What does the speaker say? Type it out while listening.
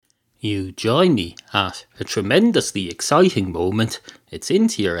You join me at a tremendously exciting moment. It's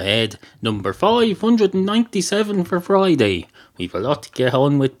Into Your Head, number 597 for Friday. We've a lot to get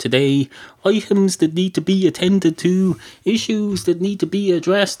on with today. Items that need to be attended to, issues that need to be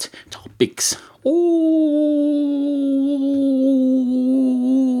addressed, topics.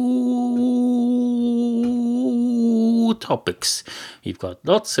 Topics. We've got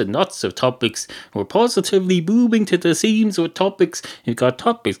lots and lots of topics. We're positively booming to the seams with topics. We've got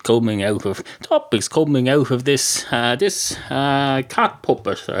topics coming out of this cat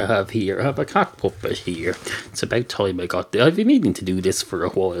puppet I have here. I have a cat puppet here. It's about time I've been meaning to do this for a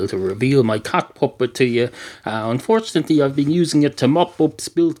while, to reveal my cat puppet to you. Unfortunately, I've been using it to mop up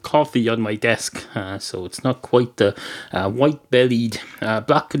spilled coffee on my desk, so it's not quite the white-bellied,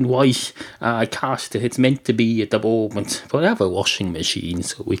 black and white cat that it's meant to be at the moment. But I have a washing machine,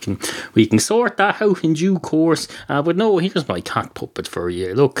 so we can sort that out in due course. But no, here's my cat puppet for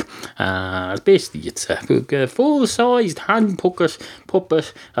you. Look, basically it's a full-sized hand puppet.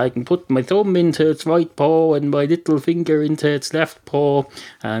 I can put my thumb into its right paw and my little finger into its left paw,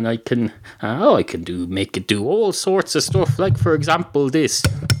 and I can make it do all sorts of stuff. Like, for example, this.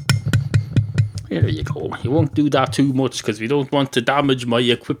 There you go. You won't do that too much because we don't want to damage my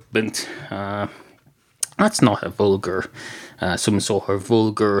equipment. That's not a vulgar, some sort of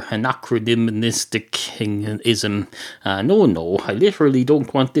vulgar anachronymistic-ism. No, I literally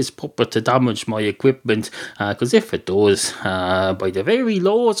don't want this puppet to damage my equipment, because if it does, by the very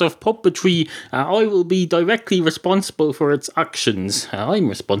laws of puppetry, I will be directly responsible for its actions. I'm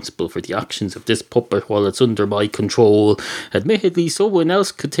responsible for the actions of this puppet while it's under my control. Admittedly, someone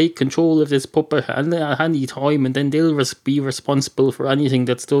else could take control of this puppet at any time, and then they'll be responsible for anything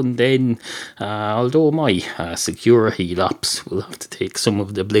that's done then, although my security lapse will have to take some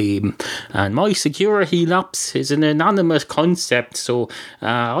of the blame, and my security lapse is an inanimate concept, so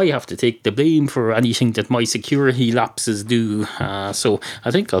I have to take the blame for anything that my security lapses do. So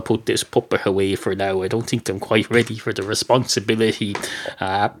I think I'll put this puppet away for now. I don't think I'm quite ready for the responsibility.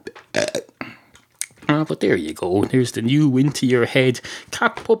 But there you go. There's the new Into Your Head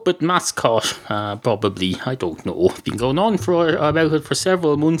cat puppet mascot. Probably, I don't know. It's been going on for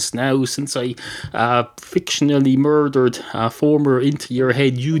several months now, since I fictionally murdered former Into Your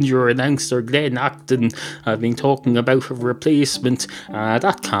Head junior announcer Glenn Acton. I've been talking about a replacement.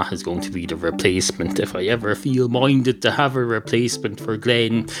 That cat is going to be the replacement if I ever feel minded to have a replacement for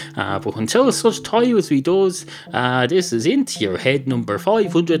Glenn. But until such time as we does, this is Into Your Head number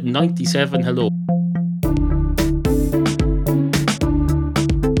 597. Hello.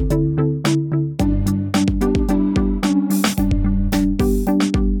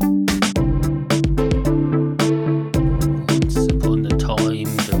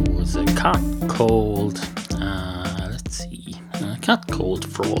 Cat called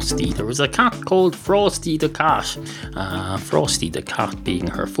Frosty. There was a cat called Frosty the cat. Frosty the cat being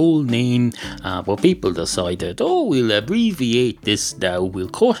her full name, but people decided, we'll abbreviate this now. We'll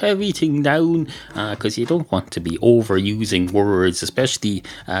cut everything down because you don't want to be overusing words, especially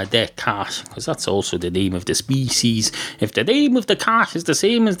the cat, because that's also the name of the species. If the name of the cat is the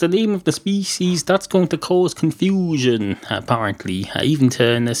same as the name of the species, that's going to cause confusion, apparently, even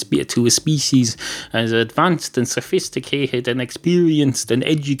to a species as advanced and sophisticated and experienced and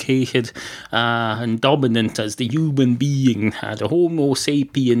educated and dominant as the human being, the Homo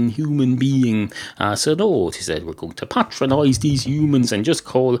sapien human being. So no, he said, we're going to patronise these humans and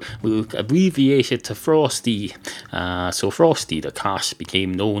we'll abbreviate it to Frosty. So Frosty the cat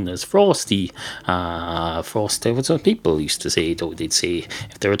became known as Frosty. Frosty, what some people used to say, though, they'd say,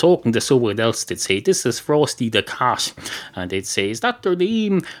 if they were talking to someone else, they'd say, this is Frosty the cat. And they'd say, is that their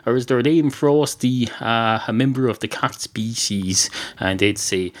name? Or is their name Frosty, a member of the cat species? And they'd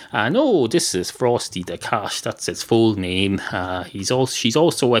say, no, this is Frosty the cat, that's its full name. She's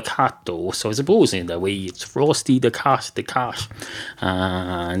also a cat, though, so I suppose in a way it's Frosty the cat.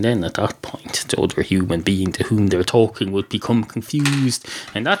 And then at that point, the other human being to whom they're talking would become confused,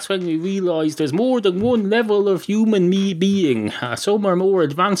 and that's when we realise there's more than one level of human being. Some are more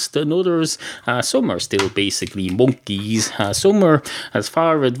advanced than others, some are still basically monkeys, some are as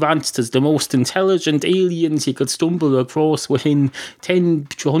far advanced as the most intelligent aliens you could stumble across within 10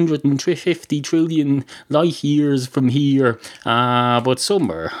 to 150 trillion light years from here, but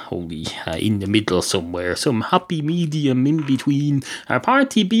some are only in the middle somewhere, some happy medium in between.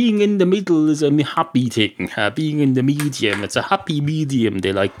 Apparently being in the middle is a happy thing, being in the medium, it's a happy medium,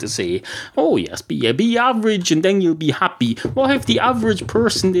 they like to say. Oh yes, be average and then you'll be happy. What if the average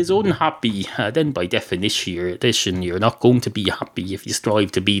person is unhappy? Then by definition you're not going to be happy if you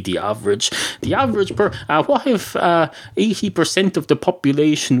strive to be the average. What if 80% of the population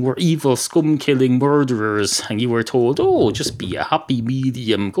population were evil, scum-killing murderers, and you were told, oh, just be a happy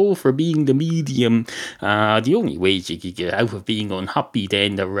medium, go for being the medium. The only way you could get out of being unhappy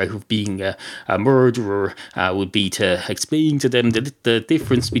then, or out of being a murderer, would be to explain to them the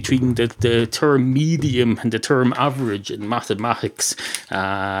difference between the term medium and the term average in mathematics,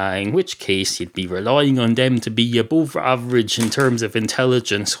 in which case you'd be relying on them to be above average in terms of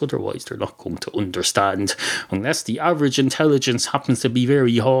intelligence. Otherwise they're not going to understand, unless the average intelligence happens to be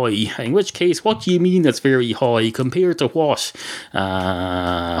very high, in which case, what do you mean it's very high compared to what?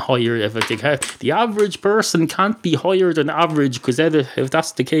 Higher, the average person can't be higher than average, because if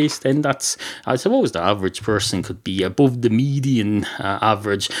that's the case, then I suppose the average person could be above the median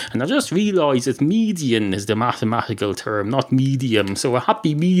average. And I just realised that median is the mathematical term, not medium. So a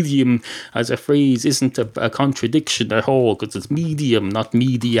happy medium as a phrase isn't a contradiction at all, because it's medium, not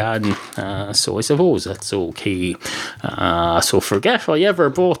median. So I suppose that's okay. So forget I ever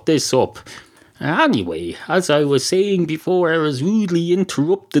brought this up. Anyway, as I was saying before, I was rudely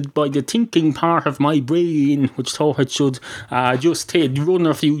interrupted by the thinking part of my brain, which thought it should just run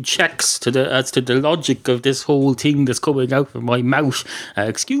a few checks as to the logic of this whole thing that's coming out of my mouth.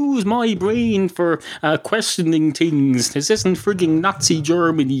 Excuse my brain for questioning things. This isn't frigging Nazi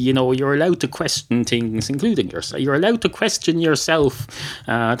Germany, you're allowed to question things, including yourself. You're allowed to question yourself.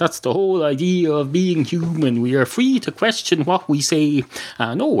 That's the whole idea of being human. We are free to question what we say.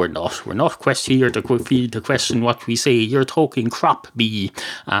 No, we're not. We're not questioning here to question what we say. You're talking crap, B.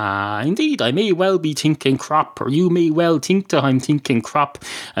 Indeed, I may well be thinking crap, or you may well think that I'm thinking crap,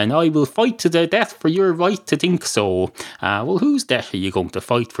 and I will fight to the death for your right to think so. Well, whose death are you going to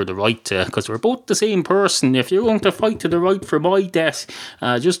fight for the right to? Because we're both the same person. If you're going to fight to the right for my death,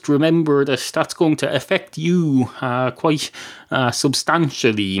 just remember that that's going to affect you quite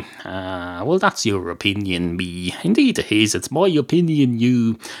substantially. Well, that's your opinion, me. Indeed it is. It's my opinion,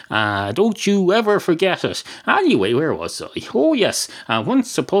 you. Don't you ever forget it. Anyway, where was I? Oh yes,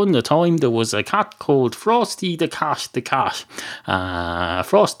 once upon a time there was a cat called Frosty the cat.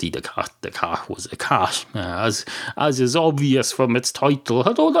 Frosty the cat was a cat, as is obvious from its title,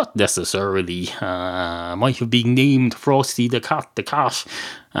 although not necessarily. Might have been named Frosty the cat.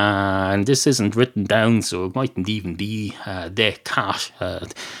 And this isn't written down, so it mightn't even be Descartes,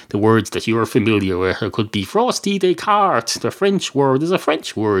 the words that you're familiar with. It could be Frosty Descartes. The French word is a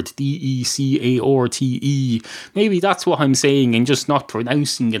French word, Decarte. Maybe that's what I'm saying and just not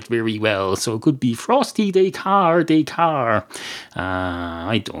pronouncing it very well. So it could be Frosty Descartes.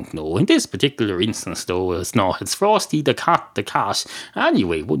 I don't know. In this particular instance, though, it's not. It's Frosty the cat.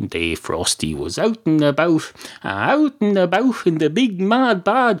 Anyway, one day Frosty was out and about in the big mad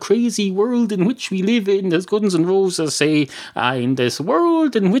crazy world in which we live in, as Guns N' Roses say, in this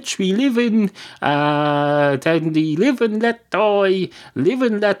world in which we live in, then the live and let die,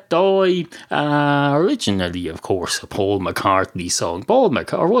 originally, of course, a Paul McCartney song.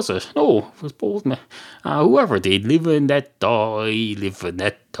 Or was it? No, it was Paul whoever did live and let die,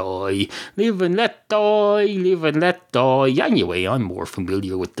 Anyway, I'm more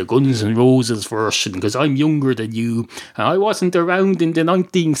familiar with the Guns N' Roses version because I'm younger than you. I wasn't around in the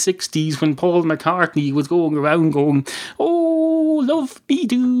 1960s when Paul McCartney was going around going, oh, love me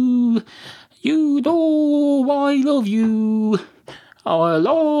do, you know I love you. I'll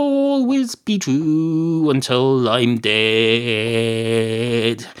always be true until I'm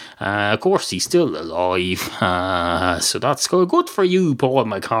dead. Of course, he's still alive. So that's good for you, Paul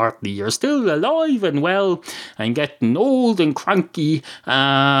McCartney. You're still alive and well and getting old and cranky.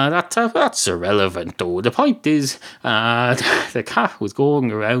 That's irrelevant, though. The point is, the cat was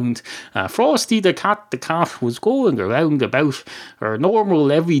going around. Frosty the cat was going around about her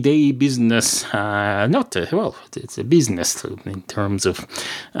normal everyday business. It's a business in terms of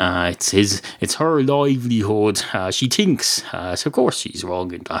it's her livelihood. She thinks, so of course she's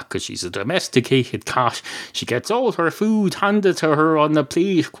wrong in that because she's a domesticated cat. She gets all her food handed to her on a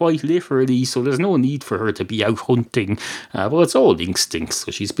plate, quite literally, so there's no need for her to be out hunting. But it's all instinct,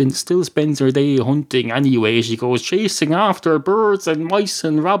 so still spends her day hunting anyway. She goes chasing after birds and mice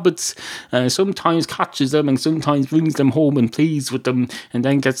and rabbits, sometimes catches them and sometimes brings them home and plays with them, and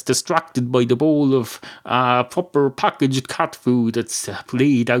then gets distracted by the bowl of proper packaged cat food that's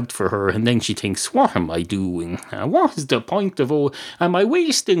laid out for her, and then she thinks, what am I doing? What is the point of all? Am I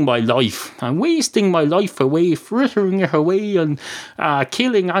wasting my life? I'm wasting my life away, frittering it away and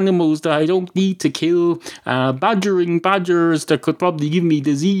killing animals that I don't need to kill, badgering badgers that could probably give me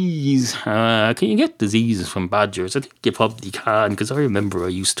disease. Can you get diseases from badgers? I think you probably can, because I remember I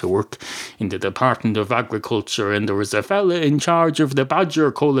used to work in the Department of Agriculture and there was a fella in charge of the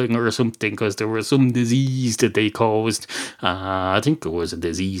badger culling or something because there was some disease that they caused. I think it was a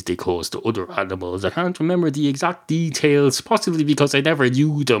disease they caused to other animals. I can't remember the exact details, possibly because I never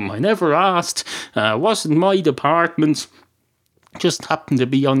knew them. I never asked. Wasn't my department. Just happened to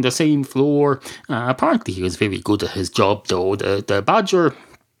be on the same floor. Apparently he was very good at his job though. The badger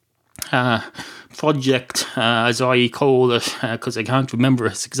project, as I call it, because I can't remember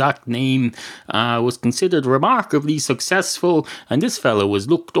his exact name, was considered remarkably successful, and this fellow was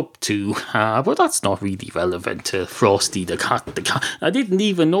looked up to, but that's not really relevant to Frosty the cat. I didn't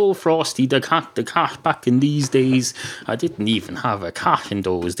even know Frosty the cat back in these days. I didn't even have a cat in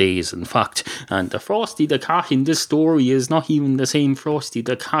those days, in fact, and the Frosty the cat in this story is not even the same Frosty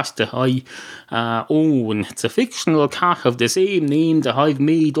the cat that I own. It's a fictional cat of the same name that I've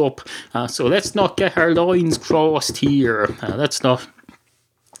made up, so let's not get our lines crossed here. Let's not.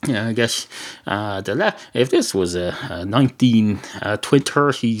 I guess if this was a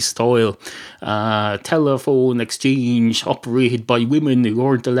 1930s style telephone exchange operated by women who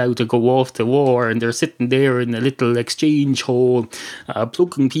weren't allowed to go off to war, and they're sitting there in a little exchange hall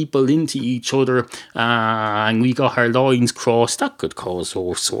plugging people into each other, and we got our lines crossed, that could cause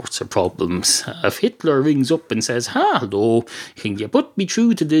all sorts of problems. If Hitler rings up and says, "Hello, can you put me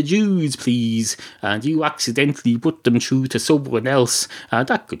through to the Jews, please?" and you accidentally put them through to someone else,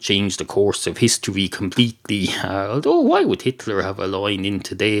 that could change the course of history completely. Although, why would Hitler have a line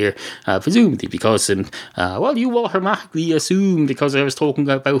into there? Presumably because, you automatically assumed, because I was talking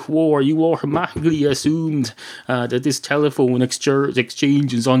about war, you automatically assumed that this telephone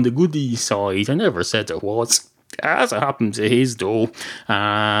exchange is on the goodie side. I never said it was. As it happens, it is though.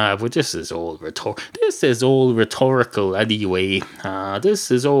 But this is all rhetorical anyway.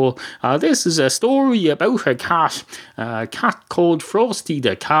 This is a story about a cat called Frosty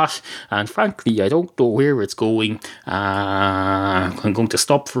the cat. And frankly, I don't know where it's going. I'm going to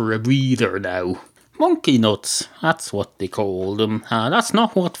stop for a breather now. Monkey nuts, that's what they call them. That's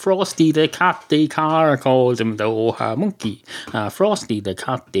not what Frosty the cat Descartes called him though. Frosty the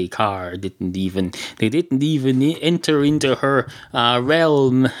cat Descartes didn't even enter into her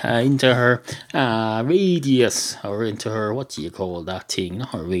realm, into her radius, or into her, what do you call that thing? Not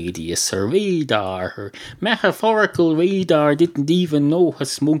her radius, her radar, her metaphorical radar. Didn't even know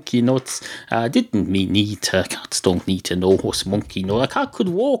us monkey nuts. Cats don't need to know us monkey nuts. A cat could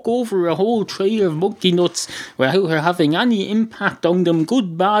walk over a whole tray of monkey nuts without her having any impact on them,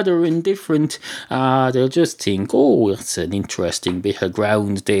 good, bad, or indifferent. They'll just think, oh, that's an interesting bit of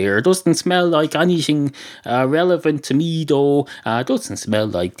ground there. Doesn't smell like anything relevant to me though. Doesn't smell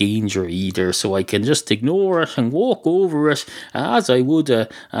like danger either, so I can just ignore it and walk over it as I would a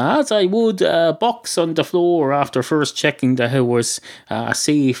box on the floor after first checking that it was a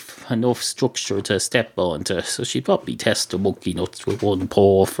safe enough structure to step onto. So she'd probably test the monkey nuts with one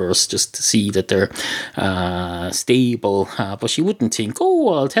paw first, just to see that they're stable, but she wouldn't think, oh,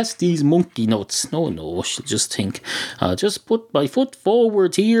 I'll test these monkey nuts. No, she'll just think, I'll just put my foot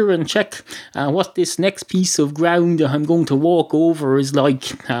forward here and check what this next piece of ground that I'm going to walk over is like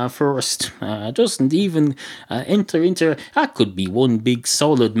first. Doesn't even enter into, that could be one big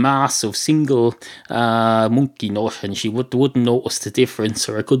solid mass of single monkey nut, and she wouldn't notice the difference.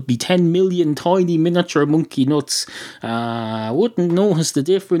 Or it could be 10 million tiny miniature monkey nuts, wouldn't notice the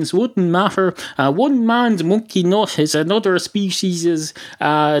difference, wouldn't matter. One man's monkey nut is another species'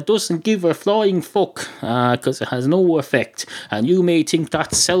 doesn't give a flying fuck, because it has no effect. And you may think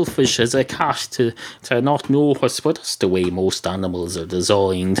that's selfish as a cat to not notice, but that's the way most animals are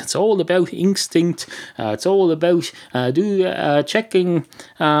designed. It's all about instinct. It's all about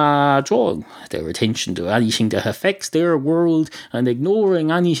drawing their attention to anything that affects their world and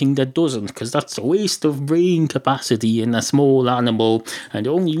ignoring anything that doesn't, because that's a waste of brain capacity in a small animal. And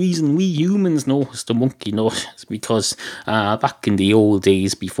the only reason we humans notice the monkey nut is because back in the old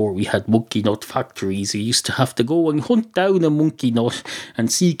days, before we had monkey nut factories, we used to have to go and hunt down a monkey nut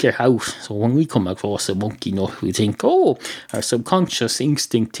and seek it out. So when we come across a monkey nut, we think, oh, our subconscious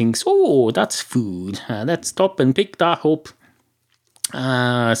instinct thinks, oh, that's food. Let's stop and pick that up.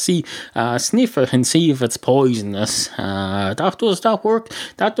 Sniff it and see if it's poisonous. Does that work?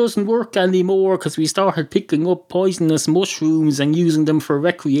 That doesn't work anymore, because we started picking up poisonous mushrooms and using them for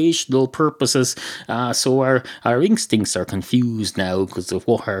recreational purposes. So our instincts are confused now because of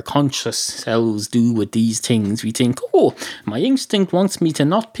what our conscious selves do with these things. We think, oh, my instinct wants me to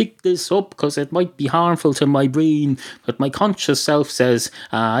not pick this up because it might be harmful to my brain, but my conscious self says,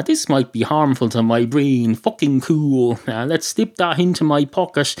 this might be harmful to my brain. Fucking cool. Let's slip that into into my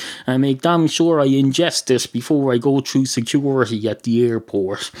pocket and make damn sure I ingest it before I go through security at the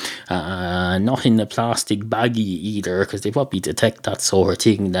airport. Not in a plastic baggie either, because they probably detect that sort of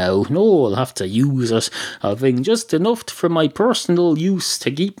thing now. No, I'll have to use it. I'll bring just enough for my personal use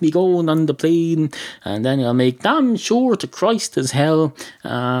to keep me going on the plane, and then I'll make damn sure to Christ as hell.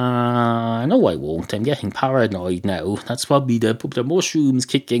 No, I won't. I'm getting paranoid now. That's probably the mushrooms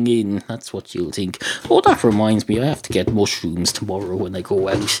kicking in. That's what you'll think. Oh, that reminds me, I have to get mushrooms tomorrow when I go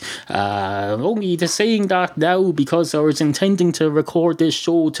out. Only to saying that now because I was intending to record this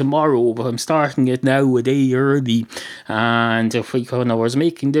show tomorrow, but I'm starting it now a day early. And when I was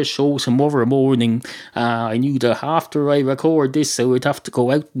making this show tomorrow morning, I knew that after I record this, I would have to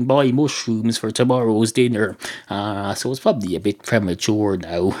go out and buy mushrooms for tomorrow's dinner. So it's probably a bit premature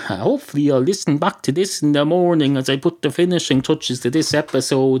now. Hopefully I'll listen back to this in the morning as I put the finishing touches to this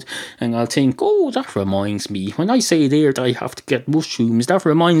episode, and I'll think, oh, that reminds me. When I say there that I have to get mushrooms, that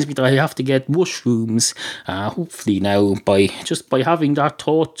reminds me that I have to get mushrooms. Hopefully now, by having that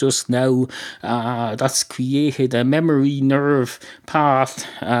thought just now, that's created a memory nerve path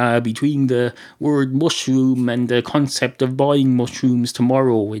between the word mushroom and the concept of buying mushrooms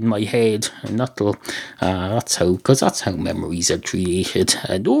tomorrow in my head, and that's how memories are created.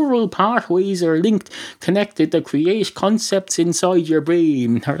 Neural pathways are connected to create concepts inside your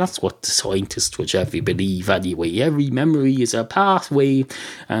brain, or that's what the scientists would have you believe anyway. Every memory is a pathway,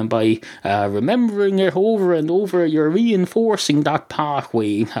 and by remembering it over and over, you're reinforcing that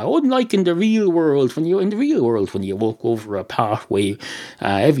pathway. Unlike in the real world, when you walk over a pathway,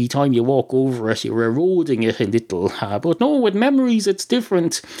 every time you walk over it, you're eroding it a little. But no, with memories, it's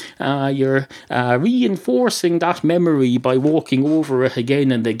different. You're reinforcing that memory by walking over it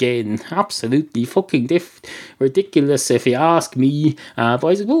again and again. Absolutely fucking ridiculous if you ask me. But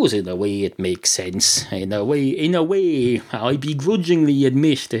I suppose in a way it makes sense. In a way, I begrudgingly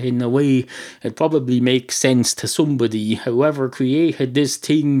admit that in a way it probably makes sense to somebody, whoever created this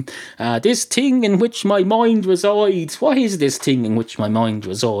thing in which my mind resides. What is this thing in which my mind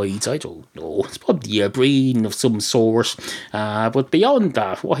resides? I don't know. It's probably a brain of some sort. But beyond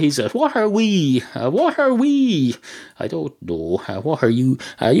that, what is it? What are we? I don't know. What are you?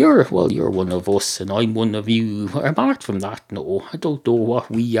 You're one of us and I'm one of you. Apart from that, no, I don't know what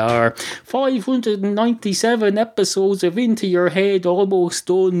we are. 597 episodes of Into Your Head almost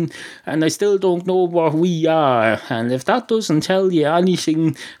done, and I still don't know what we are. And if that doesn't tell you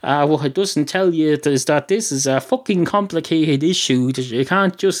anything, what it doesn't tell you is that this is a fucking complicated issue that you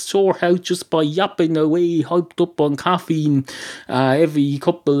can't just sort out just by yapping away hyped up on caffeine every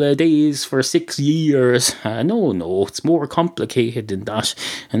couple of days for 6 years. No, it's more complicated than that,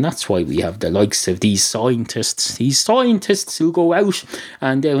 and that's why we have the likes of these scientists who go out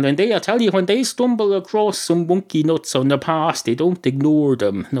and I tell you, when they stumble across some monkey nuts on the path, they don't ignore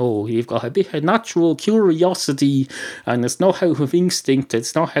them. No, you've got a bit of natural curiosity, and it's not out of instinct,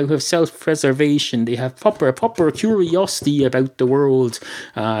 it's not out of self-preservation. They have proper curiosity about the world.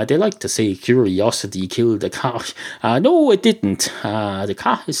 They like to say curiosity killed the cat. No, it didn't. The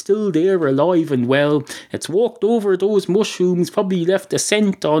cat is still there, alive and well. It's walked over those mushrooms, probably left a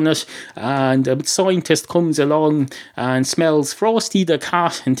scent on it, and a scientist comes along and smells Frosty the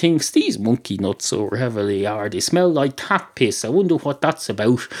cat and thinks, these monkey nuts, or whatever they are, they smell like cat piss. I wonder what that's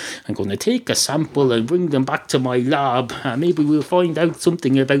about. I'm going to take a sample and bring them back to my lab. Maybe we'll find out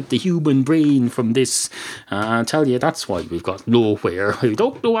something about the human brain from this. I'll tell you, that's why we've got nowhere. We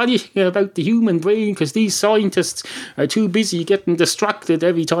don't know anything about the human brain because these scientists are too busy getting distracted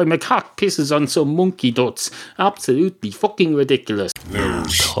every time a cat pisses on some monkey nuts. Absolutely fucking ridiculous.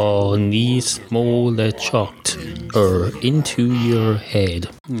 Connie's mole chocked into your head.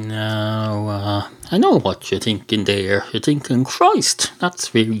 Now, I know what you're thinking there. You're thinking, Christ, that's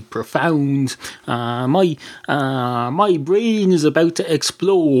very profound. My brain is about to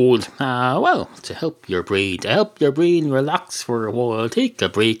explode. Well, to help your brain relax for a while, take a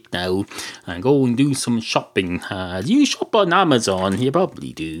break now and go and do some shopping. Do you shop on Amazon? You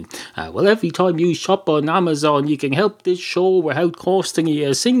probably do. Well, every time you shop on Amazon, you can help this show without costing you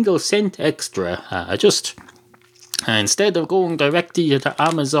a single cent extra. Instead of going directly to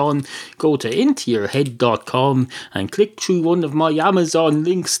Amazon, go to intoyourhead.com and click through one of my Amazon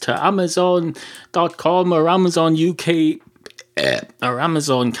links to Amazon.com or Amazon UK or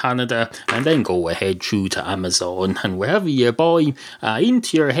Amazon Canada, and then go ahead through to Amazon, and wherever you buy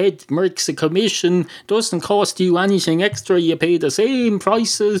Into Your Head makes a commission, doesn't cost you anything extra, you pay the same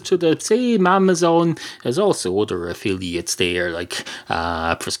prices to the same Amazon. There's also other affiliates there, like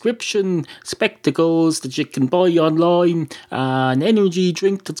prescription spectacles that you can buy online, an energy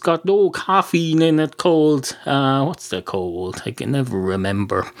drink that's got no caffeine in it called, what's that called? I can never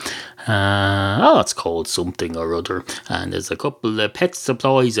remember. It's called something or other. And there's a couple of pet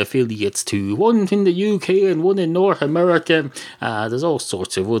supplies affiliates too, one in the UK and one in North America. There's all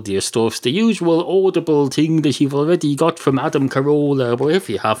sorts of other stuff. The usual Audible thing that you've already got from Adam Carolla, but if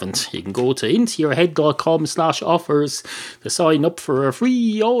you haven't, you can go to intoyourhead.com/offers to sign up for a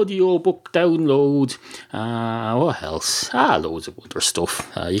free audiobook download. What else? Loads of other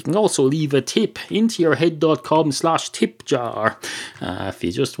stuff. You can also leave a tip, intoyourhead.com/tip jar, if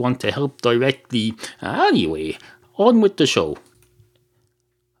you just want to help directly. Anyway, on with the show.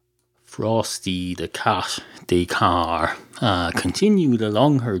 Frosty the cat, Descartes, continued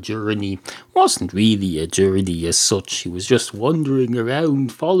along her journey. Wasn't really a journey as such. She was just wandering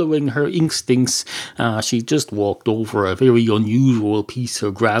around, following her instincts. She just walked over a very unusual piece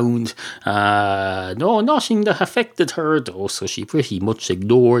of ground. Nothing that affected her though, so she pretty much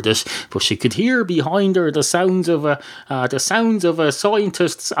ignored it. But she could hear behind her the sounds of a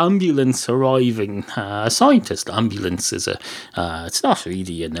scientist's ambulance arriving. A scientist ambulance is it's not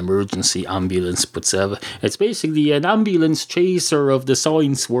really an emergency ambulance, but it's basically an ambulance chaser of the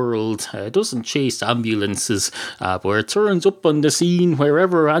science world. It doesn't chase ambulances, but it turns up on the scene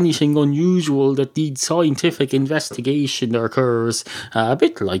wherever anything unusual that needs scientific investigation occurs. A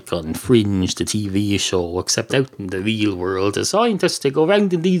bit like on Fringe, the TV show, except out in the real world. The scientists, they go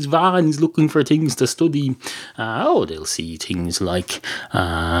around in these vans looking for things to study. They'll see things like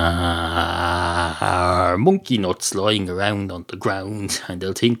monkey nuts lying around on the ground, and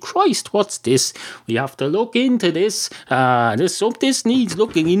they'll think, Christ, what's this? We have to look into this. This needs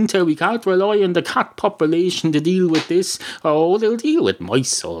looking into. We can't rely on the cat population to deal with this. They'll deal with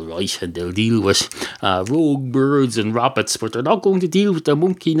mice, all right, and they'll deal with rogue birds and rabbits, but they're not going to deal with the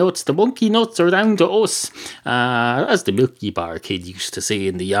monkey nuts. The monkey nuts are down to us. As the Milky Bar kid used to say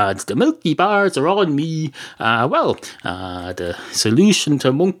in the ads, the Milky Bars are on me. The solution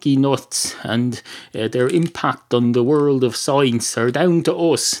to monkey nuts and their impact on the world of science are down to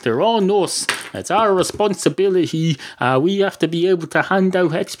us. They're on us. It's our responsibility. We have to be able to hand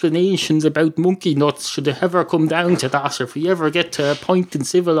out explanations about monkey nuts should it ever come down to that, or if we ever get to a point in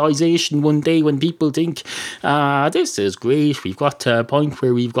civilization one day when people think this is great, we've got to a point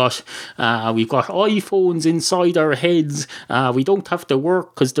where we've got iPhones inside our heads, we don't have to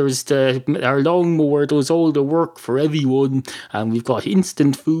work because there's our lawnmower does all the work for everyone, and we've got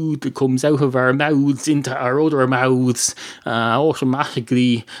instant food that comes out of our mouths into our other mouths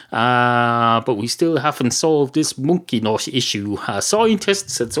automatically, but we still haven't solved this monkey nut issue.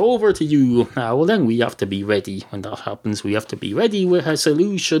 Scientists, it's over to you. Then we have to be ready. When that happens, we have to be ready with a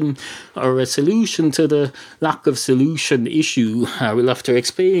solution, or a solution to the lack of solution issue. We'll have to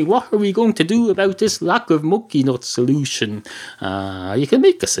explain, what are we going to do about this lack of monkey nut solution? You can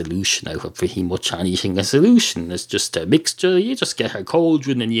make a solution out of pretty much anything. A solution is just a mixture. You just get a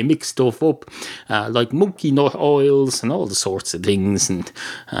cauldron and you mix stuff up, like monkey nut oils and all the sorts of things, and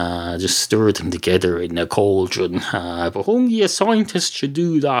just stir them together in a cauldron. But only a scientist should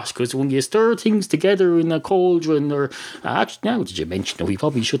do that, because when you stir things together in a cauldron, or actually, now that you mention it, we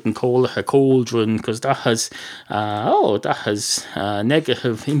probably shouldn't call it a cauldron, because that has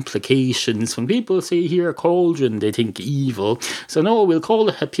negative implications. When people say here cauldron, they think evil. So no, we'll call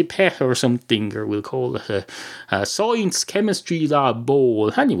it a pipette or something, or we'll call it a science chemistry lab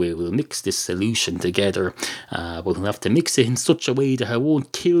bowl. Anyway, we'll mix this solution together, but we'll have to mix it in such a way that it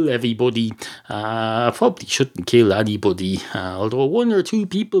won't kill everybody. Probably shouldn't kill anybody, although one or two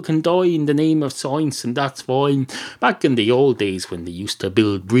people can die in the name of science, and that's fine. Back in the old days when they used to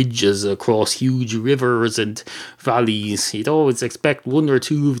build bridges across huge rivers and valleys, you'd always expect one or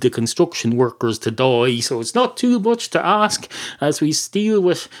two of the construction workers to die, so it's not too much to ask as we deal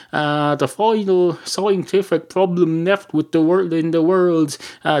with the final scientific problem left with the world in the world,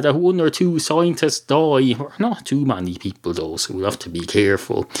 that one or two scientists die. Not too many people though, so we'll have to be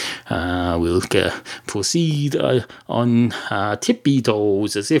careful. know. We'll proceed on tippy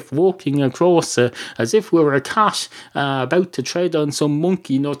toes, as if walking across, as if we were a cat about to tread on some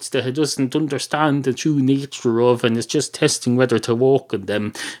monkey nuts that it doesn't understand the true nature of, and it's just testing whether to walk on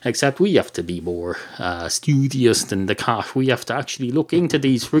them. Except we have to be more studious than the cat. We have to actually look into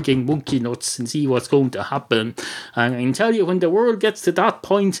these frigging monkey nuts and see what's going to happen. And I can tell you, when the world gets to that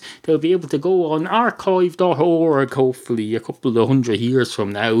point, they'll be able to go on archive.org, hopefully a couple of 100 years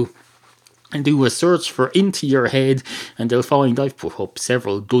from now, and do a search for Into Your Head, and they'll find I've put up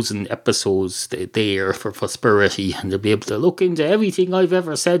several dozen episodes there for prosperity, and they'll be able to look into everything I've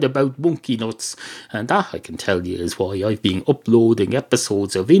ever said about monkey nuts. And that, I can tell you, is why I've been uploading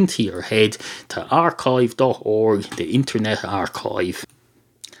episodes of Into Your Head to archive.org, the Internet Archive.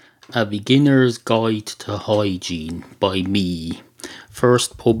 A Beginner's Guide to Hygiene by me,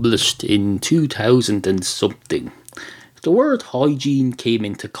 first published in 2000 and something. The word hygiene came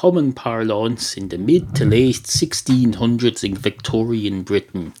into common parlance in the mid to late 1600s in Victorian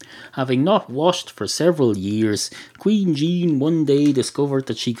Britain. Having not washed for several years, Queen Jean one day discovered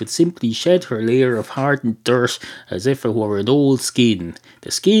that she could simply shed her layer of hardened dirt as if it were an old skin. The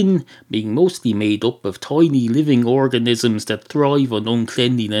skin, being mostly made up of tiny living organisms that thrive on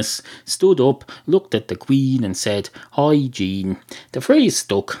uncleanliness, stood up, looked at the Queen and said, "Hygiene." The phrase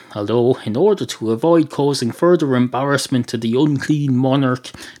stuck, although, in order to avoid causing further embarrassment to the unclean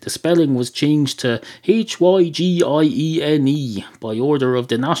monarch, the spelling was changed to Hygiene by order of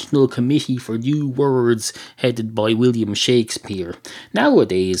the National Committee for New Words, headed by William Shakespeare.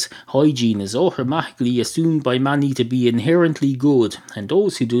 Nowadays, hygiene is automatically assumed by many to be inherently good, and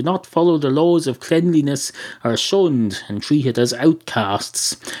those who do not follow the laws of cleanliness are shunned and treated as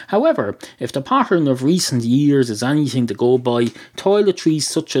outcasts. However, if the pattern of recent years is anything to go by, toiletries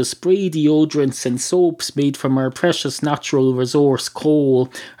such as spray deodorants and soaps made from our precious natural resource coal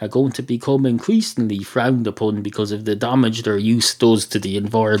are going to become increasingly frowned upon because of the damage their use does to the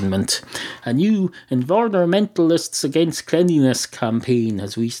environment. A new Environmentalists Against Cleanliness campaign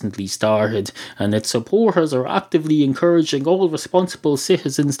has recently started, and its supporters are actively encouraging all responsible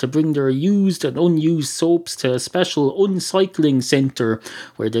citizens to bring their used and unused soaps to a special uncycling centre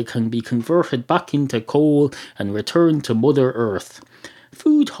where they can be converted back into coal and returned to Mother Earth.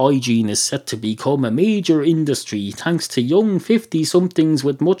 Food hygiene is set to become a major industry thanks to young 50-somethings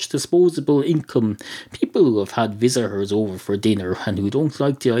with much disposable income. People who have had visitors over for dinner and who don't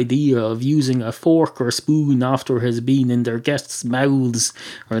like the idea of using a fork or spoon after it has been in their guests' mouths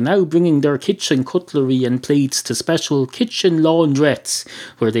are now bringing their kitchen cutlery and plates to special kitchen laundrettes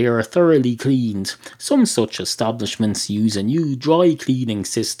where they are thoroughly cleaned. Some such establishments use a new dry cleaning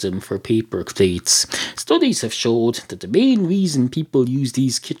system for paper plates. Studies have showed that the main reason people use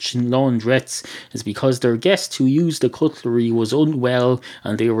these kitchen laundrettes is because their guest who used the cutlery was unwell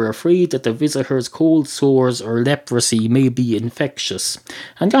and they were afraid that the visitor's cold sores or leprosy may be infectious.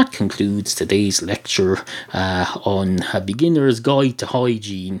 And that concludes today's lecture on A Beginner's Guide to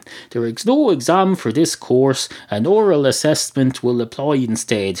Hygiene. There is no exam for this course. An oral assessment will apply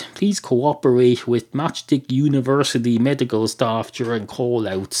instead. Please cooperate with Matchstick University medical staff during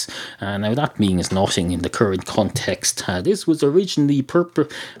call-outs. Now that means nothing in the current context. This was originally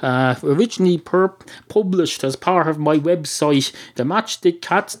published as part of my website, the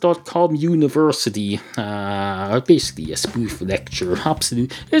matchstickcats.com University. Basically a spoof lecture.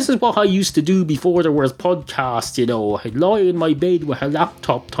 Absolutely. This is what I used to do before there was podcasts, you know. I'd lie in my bed with a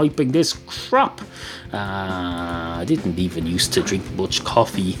laptop typing this crap. I didn't even used to drink much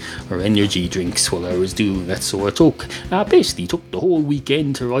coffee or energy drinks while I was doing it, so it basically took the whole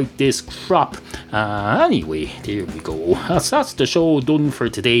weekend to write this crap. Anyway, there we go. That's the show done for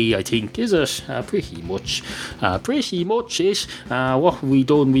today, I think, is it? Pretty much it. What have we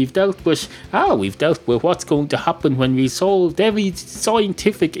done? We've dealt with what's going to happen when we solved every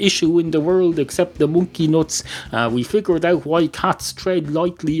scientific issue in the world except the monkey nuts. We figured out why cats tread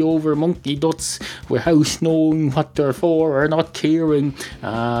lightly over monkey nuts without knowing what they're for or not caring.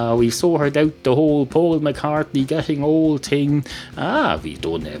 We sorted out the whole Paul McCartney getting old thing. We've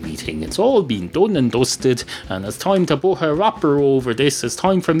done everything. It's all been done and dusted, and it's time to put a wrapper over this. It's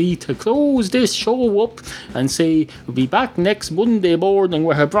time for me to close this show up and say we'll be back next Monday morning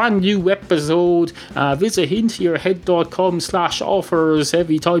with a brand new episode. Visit intoyourhead.com/offers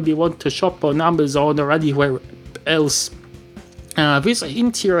every time you want to shop on Amazon or anywhere else. Visit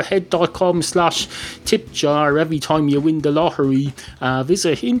intoyourhead.com/tipjar every time you win the lottery.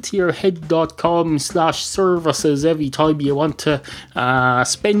 Visit intoyourhead.com/services every time you want to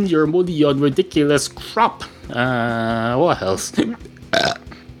spend your money on ridiculous crap. What else?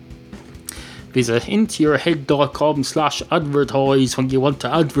 Visit intoyourhead.com/advertise when you want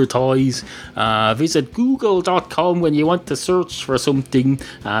to advertise. Visit google.com when you want to search for something.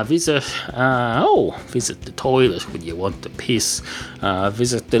 Visit the toilet when you want to piss.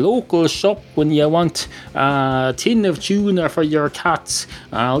 Visit the local shop when you want a tin of tuna for your cats.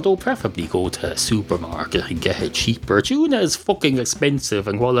 Although preferably go to a supermarket and get it cheaper. Tuna is fucking expensive,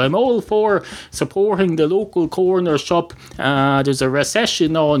 and while I'm all for supporting the local corner shop, there's a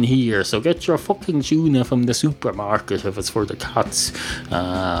recession on here, so get your fucking tuna from the supermarket if it's for the cats.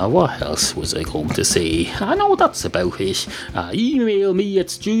 What else was I going to say? I know that's about it. Email me at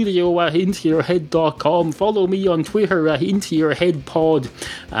studio@intoyourhead.com. Follow me on Twitter at intoyourheadpod.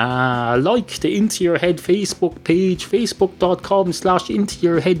 Like the Into Your Head Facebook page,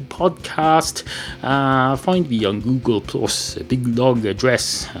 facebook.com/intoyourheadpodcast. Find me on Google Plus, a big long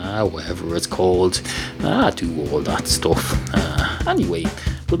address, whatever it's called. Do all that stuff. Anyway,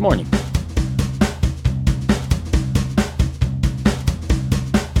 good morning.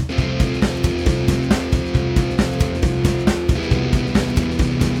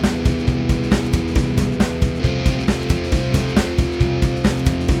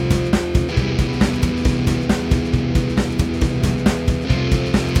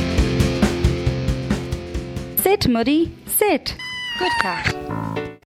 Sit, Muddy, sit. Good cat.